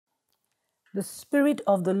The Spirit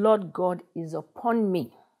of the Lord God is upon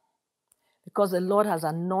me, because the Lord has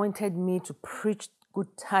anointed me to preach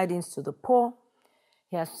good tidings to the poor.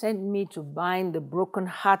 He has sent me to bind the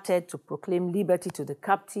brokenhearted, to proclaim liberty to the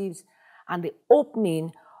captives, and the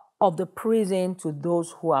opening of the prison to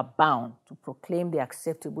those who are bound, to proclaim the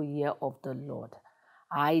acceptable year of the Lord.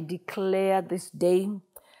 I declare this day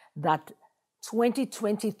that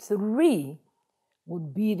 2023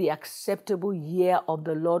 would be the acceptable year of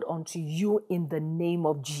the Lord unto you in the name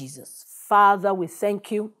of Jesus. Father, we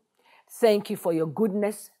thank you. Thank you for your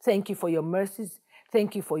goodness. Thank you for your mercies.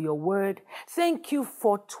 Thank you for your word. Thank you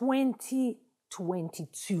for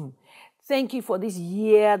 2022. Thank you for this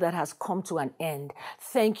year that has come to an end.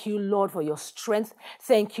 Thank you, Lord, for your strength.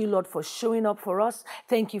 Thank you, Lord, for showing up for us.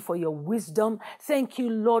 Thank you for your wisdom. Thank you,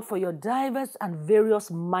 Lord, for your diverse and various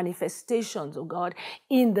manifestations, oh God,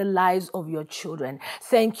 in the lives of your children.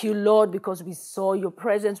 Thank you, Lord, because we saw your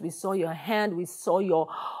presence, we saw your hand, we saw your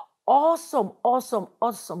awesome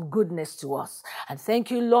goodness to us. And thank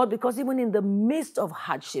you, Lord, because even in the midst of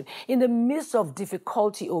hardship, in the midst of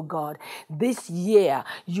difficulty, oh God, this year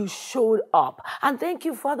you showed up. And thank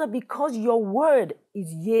you, Father, because your word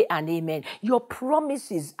is yea and amen. Your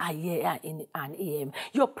promises are yea and amen.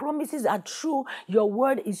 Your promises are true. Your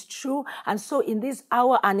word is true. And so in this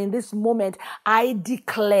hour and in this moment, I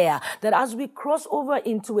declare that as we cross over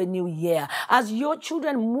into a new year, as your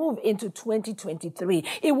children move into 2023,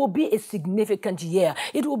 it will be a significant year.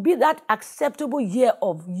 It will be that acceptable year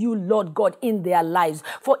of you, Lord God, in their lives.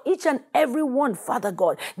 For each and every one, Father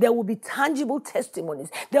God, there will be tangible testimonies.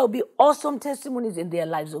 There will be awesome testimonies in their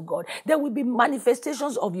lives, oh God. There will be manifestations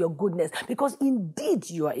of your goodness, because indeed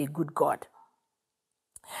you are a good God.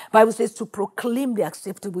 Bible says to proclaim the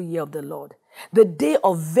acceptable year of the Lord, the day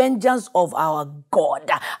of vengeance of our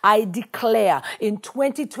God. I declare in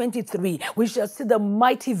 2023, we shall see the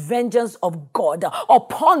mighty vengeance of God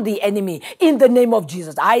upon the enemy in the name of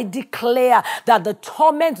Jesus. I declare that the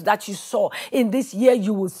torment that you saw in this year,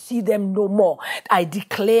 you will see them no more. I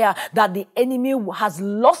declare that the enemy has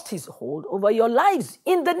lost his hold over your lives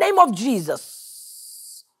in the name of Jesus.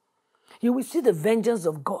 You will see the vengeance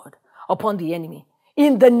of God upon the enemy.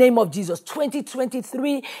 In the name of Jesus,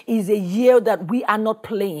 2023 is a year that we are not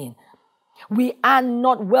playing. We are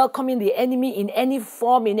not welcoming the enemy in any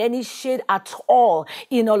form, in any shade at all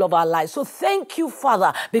in all of our lives. So thank you,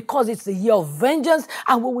 Father, because it's the year of vengeance,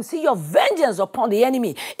 and we will see your vengeance upon the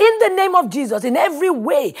enemy in the name of Jesus, in every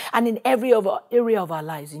way and in every area of our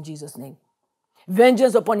lives, in Jesus' name.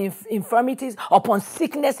 Vengeance upon infirmities, upon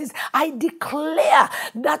sicknesses. I declare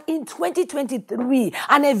that in 2023,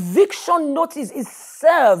 an eviction notice is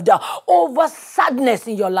served over sadness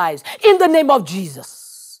in your lives. In the name of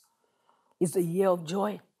Jesus. It's a year of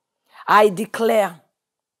joy. I declare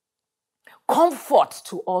comfort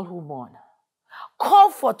to all who mourn.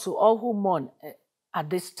 Comfort to all who mourn at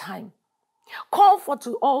this time. Comfort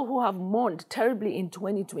to all who have mourned terribly in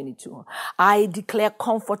 2022. I declare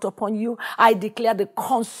comfort upon you. I declare the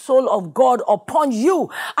console of God upon you.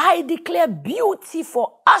 I declare beauty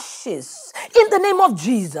for ashes. In the name of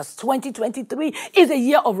Jesus, 2023 is a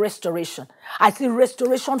year of restoration. I see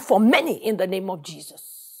restoration for many in the name of Jesus.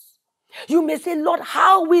 You may say, Lord,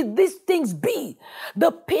 how will these things be?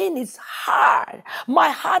 The pain is hard. My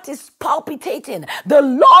heart is palpitating. The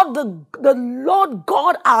Lord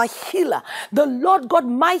God, our healer, the Lord God,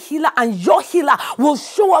 my healer and your healer will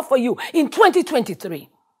show up for you in 2023.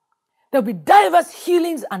 There'll be diverse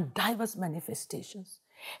healings and diverse manifestations.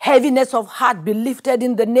 Heaviness of heart be lifted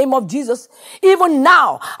in the name of Jesus. Even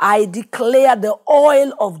now, I declare the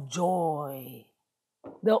oil of joy.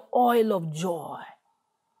 The oil of joy.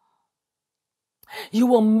 You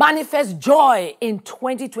will manifest joy in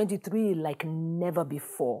 2023 like never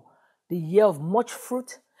before. The year of much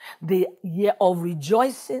fruit, the year of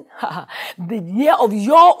rejoicing, the year of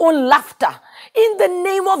your own laughter. In the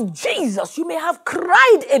name of Jesus, you may have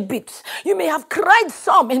cried a bit. You may have cried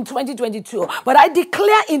some in 2022, but I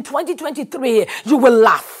declare in 2023, you will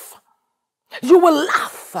laugh. You will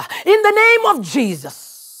laugh in the name of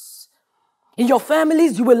Jesus. In your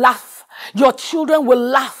families, you will laugh. Your children will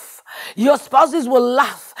laugh. Your spouses will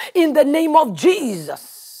laugh in the name of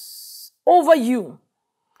Jesus over you.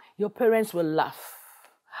 Your parents will laugh.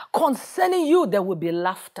 Concerning you, there will be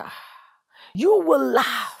laughter. You will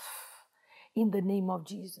laugh in the name of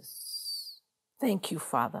Jesus. Thank you,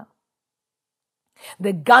 Father.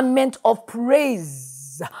 The garment of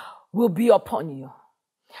praise will be upon you.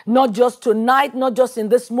 Not just tonight, not just in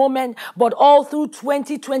this moment, but all through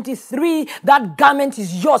 2023, that garment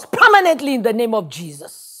is yours permanently in the name of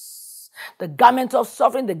Jesus. The garment of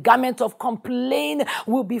suffering, the garment of complaint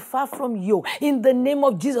will be far from you. In the name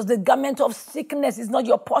of Jesus, the garment of sickness is not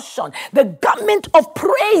your portion. The garment of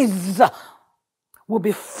praise will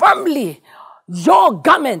be firmly your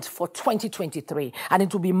garment for 2023. And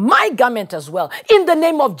it will be my garment as well. In the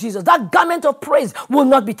name of Jesus, that garment of praise will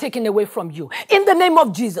not be taken away from you. In the name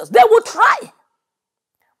of Jesus, they will try,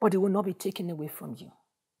 but it will not be taken away from you.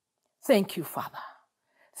 Thank you, Father.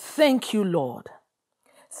 Thank you, Lord.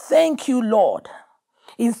 Thank you, Lord.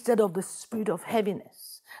 Instead of the spirit of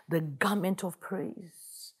heaviness, the garment of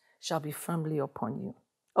praise shall be firmly upon you.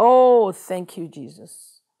 Oh, thank you,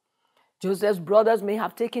 Jesus. Joseph's brothers may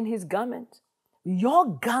have taken his garment. Your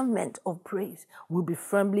garment of praise will be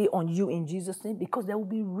firmly on you in Jesus' name, because there will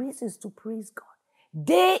be reasons to praise God.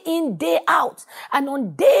 Day in, day out. And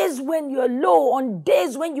on days when you're low, on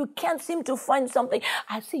days when you can't seem to find something,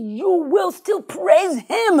 I say you will still praise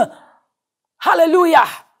him. Hallelujah.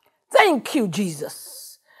 Thank you,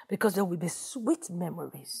 Jesus. Because there will be sweet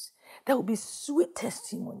memories. There will be sweet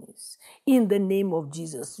testimonies in the name of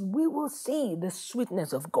Jesus. We will see the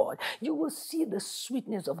sweetness of God. You will see the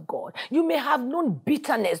sweetness of God. You may have known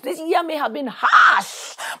bitterness. This year may have been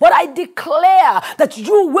harsh, but I declare that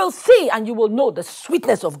you will see and you will know the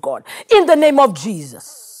sweetness of God in the name of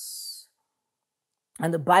Jesus.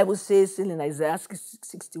 And the Bible says, still in Isaiah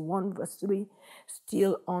 61 verse 3,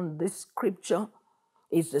 still on this scripture,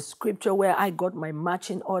 is the scripture where I got my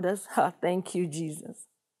marching orders. Thank you, Jesus.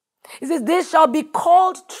 It says, they shall be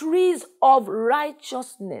called trees of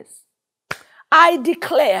righteousness. I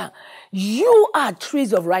declare, you are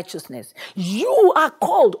trees of righteousness. You are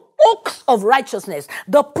called oaks of righteousness,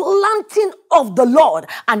 the planting of the Lord,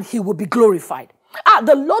 and he will be glorified.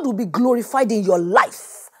 The Lord will be glorified in your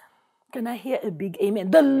life. Can I hear a big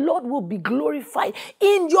amen? The Lord will be glorified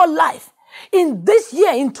in your life. In this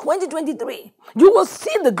year, in 2023, you will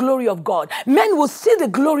see the glory of God. Men will see the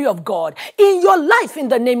glory of God in your life in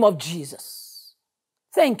the name of Jesus.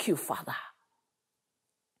 Thank you, Father.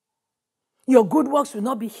 Your good works will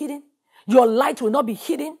not be hidden. Your light will not be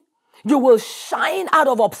hidden. You will shine out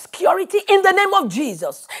of obscurity in the name of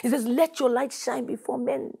Jesus. It says, let your light shine before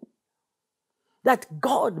men, that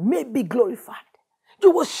God may be glorified. You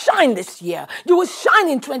will shine this year. You will shine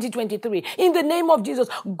in 2023. In the name of Jesus,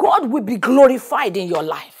 God will be glorified in your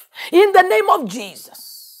life. In the name of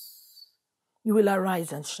Jesus, you will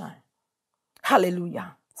arise and shine.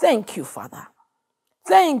 Hallelujah. Thank you, Father.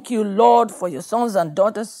 Thank you, Lord, for your sons and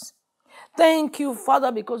daughters. Thank you,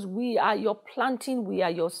 Father, because we are your planting, we are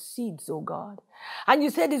your seeds, oh God. And you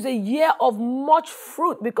said it's a year of much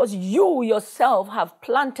fruit because you yourself have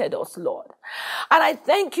planted us, Lord. And I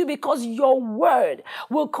thank you because your word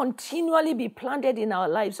will continually be planted in our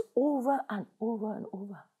lives over and over and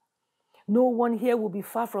over. No one here will be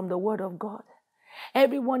far from the word of God.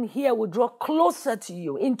 Everyone here will draw closer to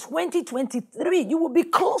you. In 2023, you will be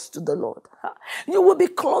close to the Lord. You will be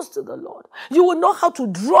close to the Lord. You will know how to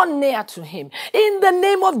draw near to him. In the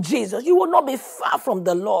name of Jesus, you will not be far from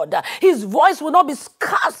the Lord. His voice will not be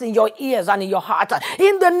scarce in your ears and in your heart.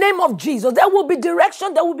 In the name of Jesus, there will be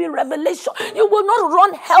direction, there will be revelation. You will not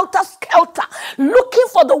run helter-skelter looking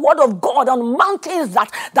for the word of God on mountains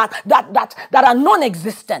that are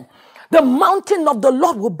non-existent. The mountain of the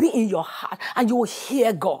Lord will be in your heart and you will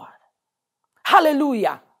hear God.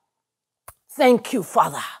 Hallelujah. Thank you,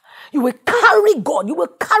 Father. You will carry God. You will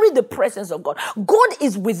carry the presence of God. God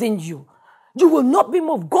is within you. You will not be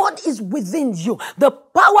moved. God is within you. The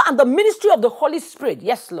power and the ministry of the Holy Spirit.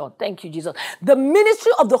 Yes, Lord. Thank you, Jesus. The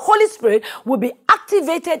ministry of the Holy Spirit will be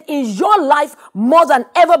activated in your life more than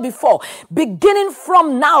ever before. Beginning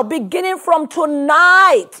from now, beginning from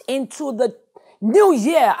tonight into the new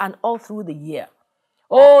year and all through the year.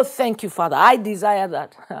 Oh, thank you, Father. I desire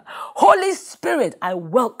that. Holy Spirit, I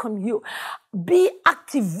welcome you. Be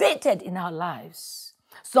activated in our lives.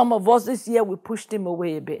 Some of us this year, we pushed him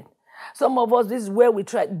away a bit. Some of us, this year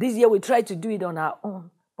we tried to do it on our own,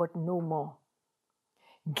 but no more.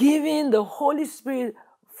 Giving the Holy Spirit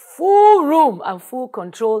full room and full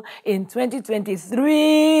control in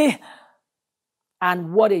 2023.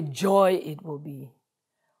 And what a joy it will be.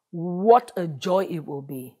 What a joy it will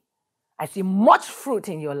be. I see much fruit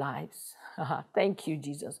in your lives. Thank you,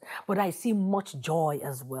 Jesus. But I see much joy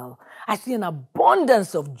as well. I see an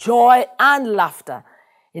abundance of joy and laughter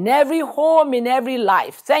in every home, in every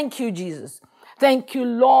life. Thank you, Jesus. Thank you,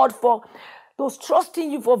 Lord, for those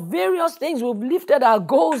trusting you for various things. We've lifted our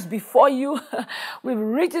goals before you. We've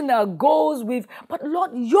written our goals. But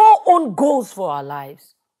Lord, your own goals for our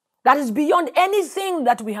lives. that is beyond anything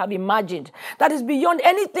that we have imagined, that is beyond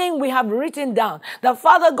anything we have written down. That,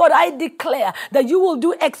 Father God, I declare that you will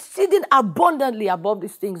do exceeding abundantly above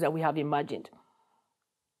these things that we have imagined.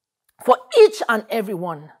 For each and every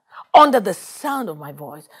one under the sound of my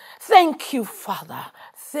voice. Thank you, Father.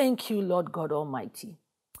 Thank you, Lord God Almighty.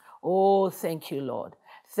 Oh, thank you, Lord.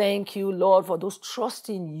 Thank you, Lord, for those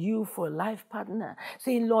trusting you for a life partner.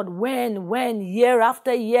 Saying, Lord, when, year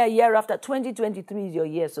after year after, 2023 is your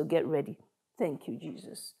year, so get ready. Thank you,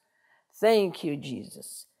 Jesus. Thank you,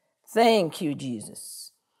 Jesus. Thank you,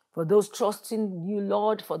 Jesus. For those trusting you,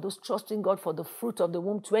 Lord, for those trusting God for the fruit of the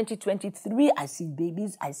womb, 2023, I see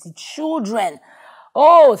babies, I see children.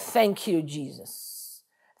 Oh, thank you, Jesus.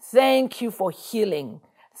 Thank you for healing.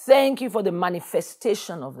 Thank you for the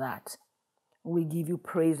manifestation of that. We give you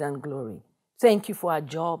praise and glory. Thank you for our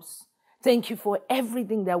jobs. Thank you for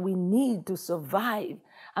everything that we need to survive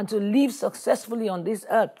and to live successfully on this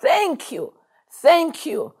earth. Thank you. Thank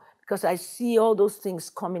you. Because I see all those things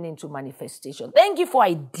coming into manifestation. Thank you for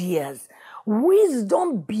ideas.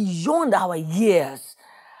 Wisdom beyond our years.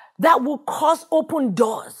 That will cause open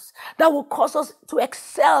doors. That will cause us to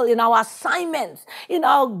excel in our assignments, in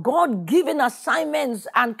our God-given assignments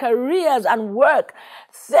and careers and work.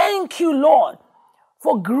 Thank you, Lord,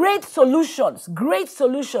 for great solutions. Great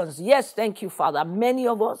solutions. Yes, thank you, Father. Many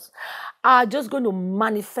of us are just going to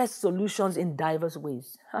manifest solutions in diverse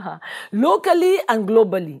ways. Locally and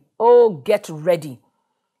globally. Oh, get ready.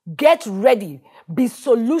 Get ready. Be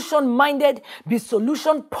solution-minded. Be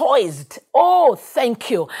solution-poised. Oh, thank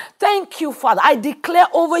you. Thank you, Father. I declare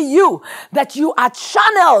over you that you are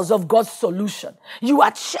channels of God's solution. You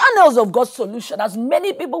are channels of God's solution. As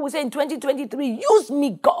many people will say in 2023, use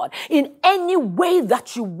me, God, in any way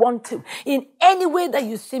that you want to, in any way that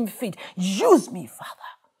you seem fit. Use me, Father.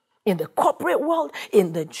 In the corporate world,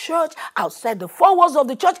 in the church, outside the four walls of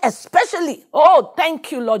the church, especially. Oh,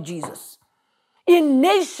 thank you, Lord Jesus. In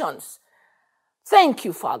nations. Thank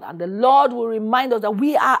you, Father. And the Lord will remind us that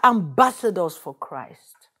we are ambassadors for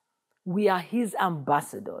Christ. We are his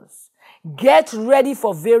ambassadors. Get ready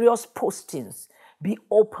for various postings. Be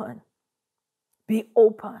open. Be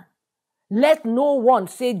open. Let no one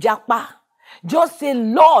say Japa. Just say,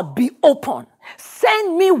 Lord, be open.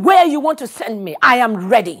 Send me where you want to send me. I am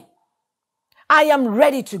ready. I am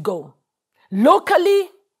ready to go. Locally,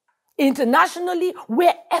 internationally,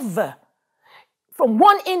 wherever. From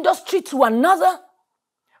one industry to another,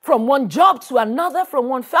 from one job to another, from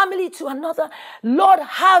one family to another. Lord,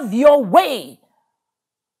 have your way.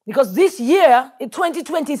 Because this year, in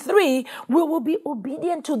 2023, we will be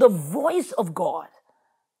obedient to the voice of God,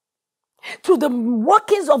 to the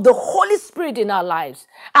workings of the Holy Spirit in our lives.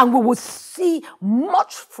 And we will see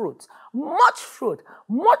much fruit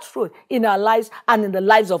in our lives and in the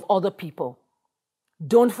lives of other people.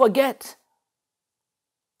 Don't forget,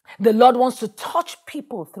 the Lord wants to touch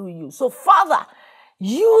people through you. So, Father,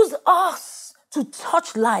 use us to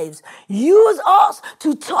touch lives. Use us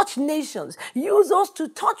to touch nations. Use us to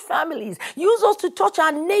touch families. Use us to touch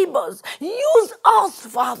our neighbors. Use us,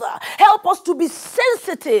 Father. Help us to be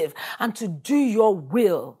sensitive and to do your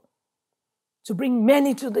will, to bring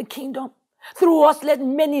many to the kingdom. Through us, let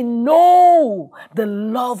many know the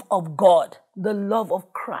love of God, the love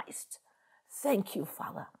of Christ. Thank you,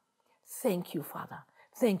 Father. Thank you, Father.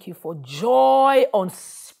 Thank you for joy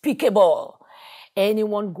unspeakable.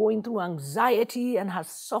 Anyone going through anxiety and has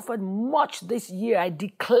suffered much this year, I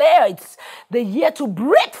declare it's the year to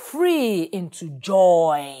break free into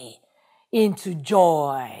joy. Into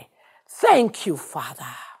joy. Thank you,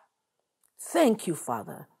 Father. Thank you,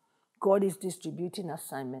 Father. God is distributing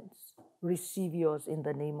assignments. Receive yours in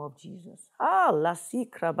the name of Jesus.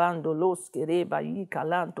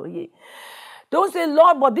 Don't say,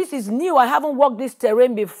 Lord, but this is new. I haven't walked this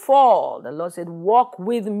terrain before. The Lord said, walk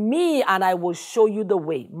with me and I will show you the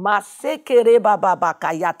way.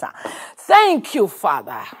 Thank you,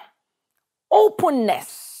 Father.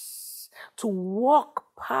 Openness to walk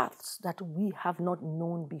paths that we have not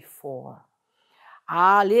known before.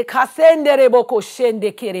 Courage,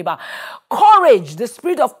 the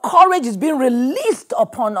spirit of courage is being released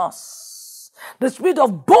upon us. The spirit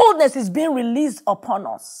of boldness is being released upon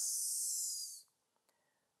us.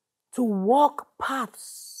 To walk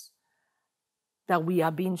paths that we are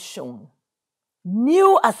being shown.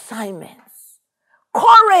 New assignments.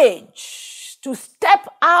 Courage to step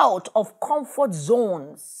out of comfort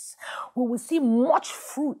zones. We will see much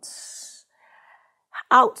fruit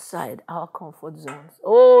outside our comfort zones.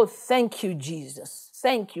 Oh, thank you, Jesus.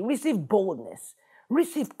 Thank you. Receive boldness.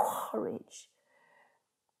 Receive courage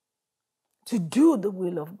to do the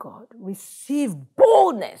will of God. Receive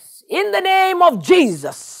boldness in the name of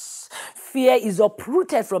Jesus. Fear is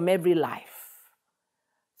uprooted from every life.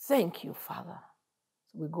 Thank you, Father.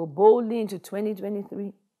 We go boldly into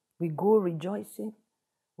 2023. We go rejoicing.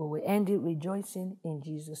 We will end it rejoicing in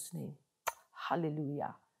Jesus' name.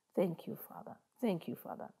 Hallelujah. Thank you, Father. Thank you,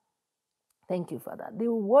 Father. Thank you, Father.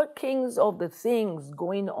 The workings of the things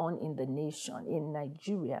going on in the nation, in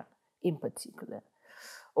Nigeria in particular.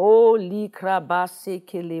 Oh, likrabase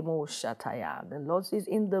kelemo shataya. The Lord says,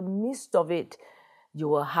 in the midst of it, you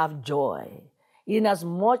will have joy. In as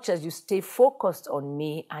much as you stay focused on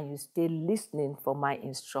me and you stay listening for my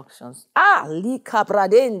instructions.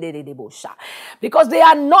 Because they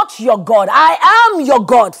are not your God. I am your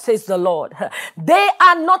God, says the Lord. They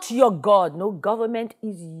are not your God. No government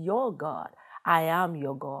is your God. I am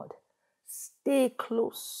your God. Stay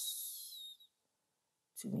close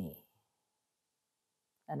to me,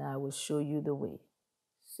 and I will show you the way,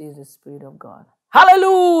 says the Spirit of God.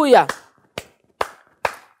 Hallelujah!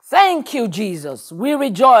 Thank you, Jesus. We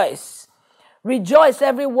rejoice. Rejoice,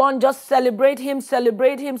 everyone. Just celebrate Him,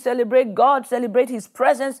 celebrate Him, celebrate God, celebrate His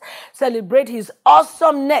presence, celebrate His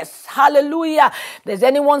awesomeness. Hallelujah. If there's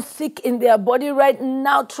anyone sick in their body right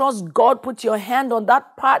now, trust God. Put your hand on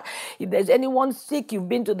that part. If there's anyone sick, you've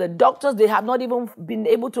been to the doctors, they have not even been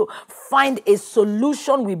able to find a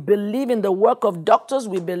solution. We believe in the work of doctors.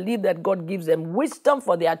 We believe that God gives them wisdom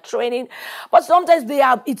for their training. But sometimes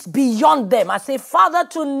it's beyond them. I say, Father,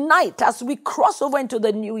 tonight, as we cross over into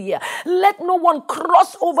the new year, let no one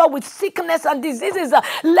cross over with sickness and diseases.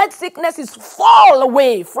 Let sicknesses fall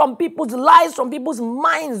away from people's lives, from people's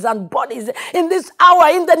minds and bodies in this hour,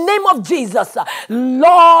 in the name of Jesus.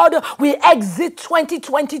 Lord, we exit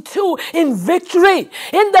 2022 in victory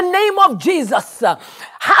in the name of Jesus.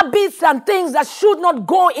 Habits and things that should not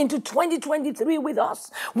go into 2023 with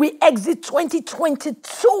us, we exit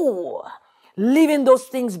 2022 leaving those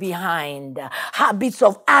things behind. Habits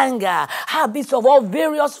of anger, habits of all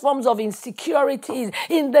various forms of insecurities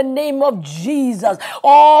in the name of Jesus.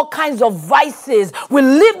 All kinds of vices, we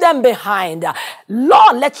leave them behind.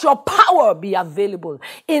 Lord, let your power be available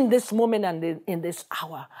in this moment and in this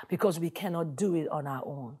hour, because we cannot do it on our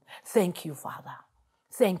own. Thank you, Father.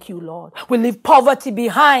 Thank you, Lord. We leave poverty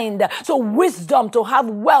behind. So wisdom to have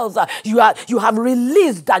wealth, you have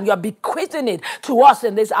released and you are bequeathing it to us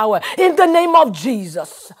in this hour. In the name of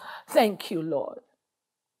Jesus. Thank you, Lord.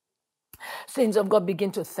 Saints of God,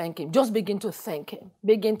 begin to thank Him. Just begin to thank Him.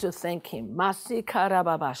 Begin to thank Him.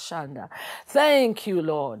 Thank you,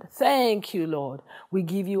 Lord. Thank you, Lord. We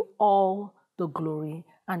give you all the glory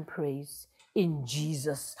and praise in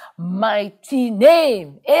Jesus' mighty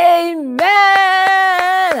name. Amen.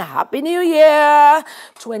 Happy New Year.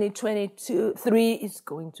 2023 is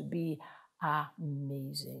going to be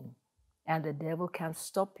amazing. And the devil can't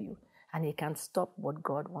stop you. And he can't stop what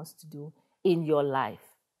God wants to do in your life.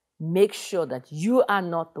 Make sure that you are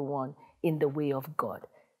not the one in the way of God.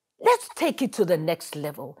 Let's take it to the next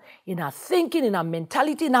level in our thinking, in our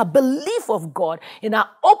mentality, in our belief of God, in our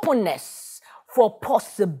openness for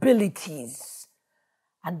possibilities.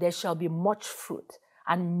 And there shall be much fruit,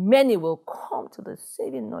 and many will come to the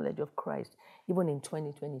saving knowledge of Christ, even in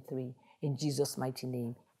 2023. In Jesus' mighty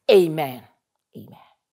name, amen. Amen.